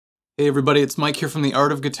Hey everybody, it's Mike here from The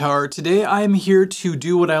Art of Guitar. Today I'm here to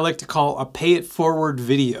do what I like to call a pay it forward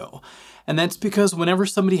video. And that's because whenever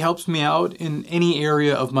somebody helps me out in any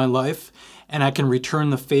area of my life and I can return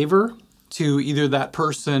the favor to either that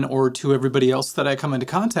person or to everybody else that I come into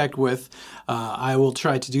contact with, I will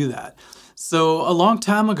try to do that. So a long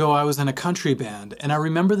time ago I was in a country band and I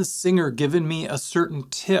remember the singer giving me a certain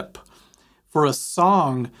tip for a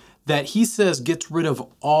song that he says gets rid of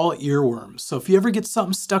all earworms. So if you ever get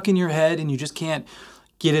something stuck in your head and you just can't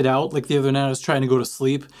get it out, like the other night I was trying to go to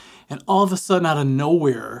sleep, and all of a sudden out of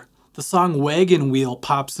nowhere, the song Wagon Wheel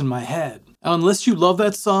pops in my head. Now, unless you love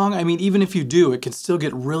that song, I mean, even if you do, it can still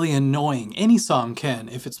get really annoying. Any song can,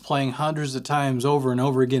 if it's playing hundreds of times over and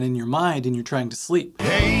over again in your mind and you're trying to sleep.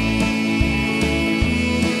 Hey,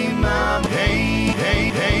 Mom, hey, hey,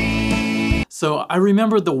 hey. So I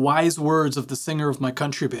remembered the wise words of the singer of my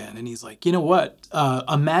country band, and he's like, you know what,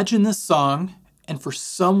 imagine this song, and for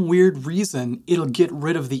some weird reason, it'll get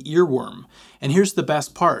rid of the earworm. And here's the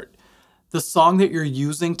best part. The song that you're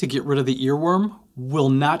using to get rid of the earworm will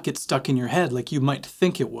not get stuck in your head like you might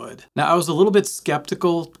think it would. Now, I was a little bit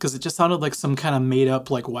skeptical because it just sounded like some kind of made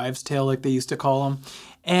up like wives' tale like they used to call them.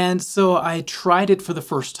 And so I tried it for the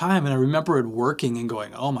first time and I remember it working and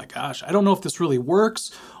going, oh my gosh, I don't know if this really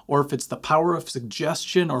works or if it's the power of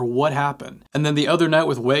suggestion or what happened. And then the other night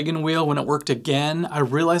with Wagon Wheel, when it worked again, I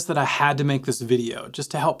realized that I had to make this video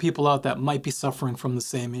just to help people out that might be suffering from the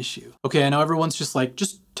same issue. Okay, I know everyone's just like,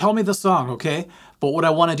 just tell me the song, okay? But what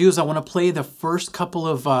I want to do is I want to play the first couple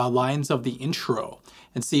of lines of the intro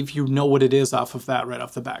and see if you know what it is off of that right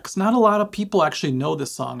off the bat. Because not a lot of people actually know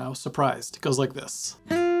this song. I was surprised. It goes like this.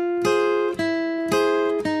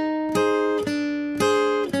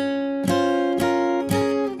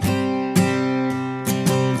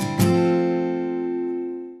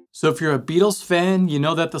 So if you're a Beatles fan, you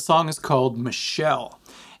know that the song is called Michelle.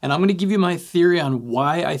 And I'm going to give you my theory on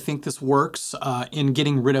why I think this works in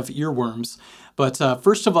getting rid of earworms. But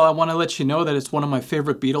first of all, I want to let you know that it's one of my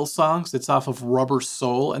favorite Beatles songs. It's off of Rubber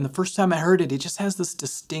Soul. And the first time I heard it, it just has this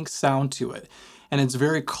distinct sound to it. And it's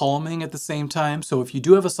very calming at the same time. So if you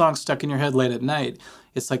do have a song stuck in your head late at night,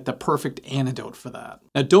 it's like the perfect antidote for that.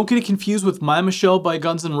 Now don't get it confused with My Michelle by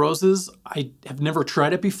Guns N' Roses. I have never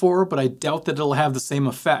tried it before, but I doubt that it'll have the same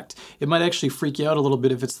effect. It might actually freak you out a little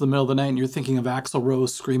bit if it's the middle of the night and you're thinking of Axl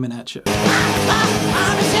Rose screaming at you.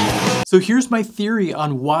 So here's my theory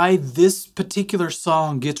on why this particular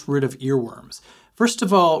song gets rid of earworms. First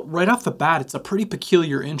of all, right off the bat, it's a pretty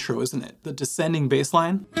peculiar intro, isn't it? The descending bass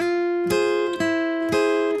line.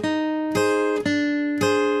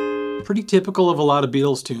 Pretty typical of a lot of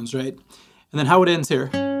Beatles tunes, right? And then how it ends here.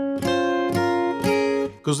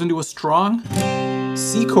 Goes into a strong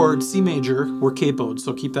C chord, C major. We're capoed,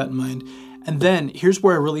 so keep that in mind. And then here's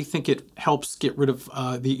where I really think it helps get rid of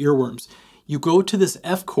the earworms. You go to this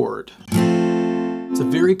F chord. It's a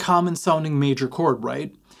very common sounding major chord,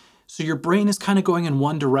 right? So your brain is kind of going in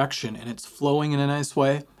one direction and it's flowing in a nice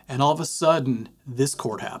way. And all of a sudden, this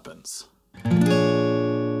chord happens.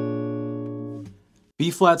 B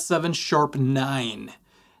flat 7 sharp 9.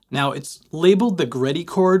 Now it's labeled the Gretty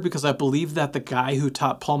chord because I believe that the guy who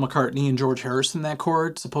taught Paul McCartney and George Harrison that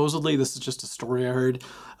chord, supposedly, this is just a story I heard,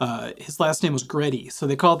 his last name was Gretty, so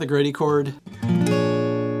they call it the Gretty chord.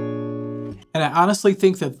 And I honestly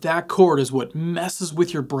think that that chord is what messes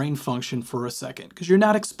with your brain function for a second because you're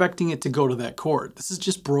not expecting it to go to that chord. This is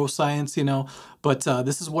just bro science, you know, but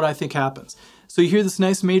this is what I think happens. So you hear this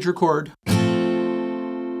nice major chord.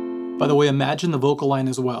 By the way, imagine the vocal line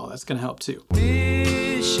as well. That's going to help too.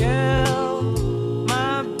 Michelle,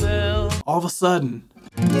 my belle. All of a sudden,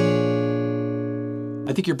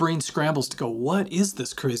 I think your brain scrambles to go, what is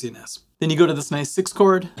this craziness? Then you go to this nice 6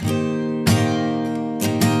 chord.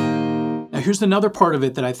 Now here's another part of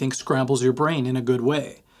it that I think scrambles your brain in a good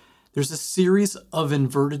way. There's a series of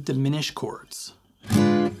inverted diminished chords.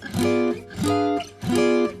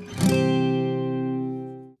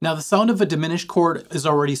 Now the sound of a diminished chord is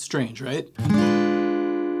already strange, right?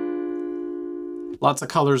 Lots of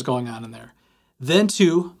colors going on in there. Then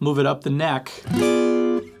to move it up the neck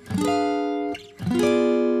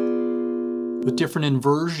with different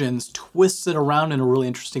inversions, twists it around in a really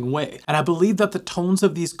interesting way. And I believe that the tones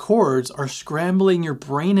of these chords are scrambling your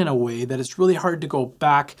brain in a way that it's really hard to go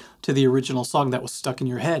back to the original song that was stuck in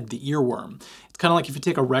your head, the earworm. It's kind of like if you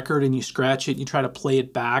take a record and you scratch it and you try to play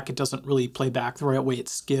it back, it doesn't really play back the right way, it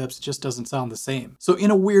skips, it just doesn't sound the same. So in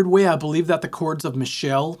a weird way, I believe that the chords of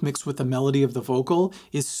Michelle mixed with the melody of the vocal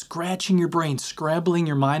is scratching your brain, scrambling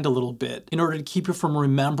your mind a little bit in order to keep you from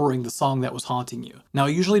remembering the song that was haunting you. Now, I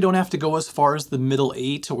usually don't have to go as far as the middle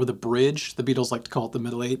 8 or the bridge. The Beatles like to call it the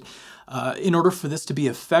middle 8. in order for this to be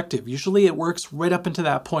effective. Usually it works right up into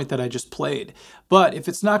that point that I just played. But if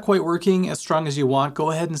it's not quite working as strong as you want,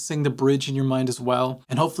 go ahead and sing the bridge in your mind as well.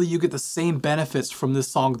 And hopefully you get the same benefits from this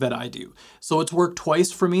song that I do. So it's worked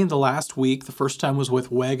twice for me in the last week. The first time was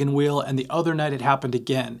with Wagon Wheel, and the other night it happened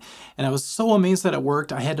again. And I was so amazed that it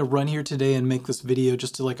worked, I had to run here today and make this video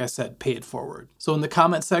just to, like I said, pay it forward. So in the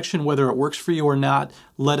comment section, whether it works for you or not,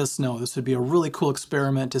 let us know. This would be a really cool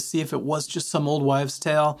experiment to see if it was just some old wives'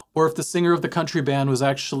 tale, or if the singer of the country band was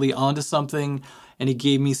actually onto something and he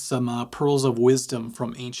gave me some pearls of wisdom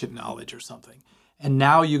from ancient knowledge or something. And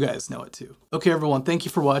now you guys know it too. Okay everyone, thank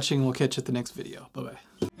you for watching. We'll catch you at the next video.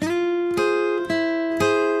 Bye-bye.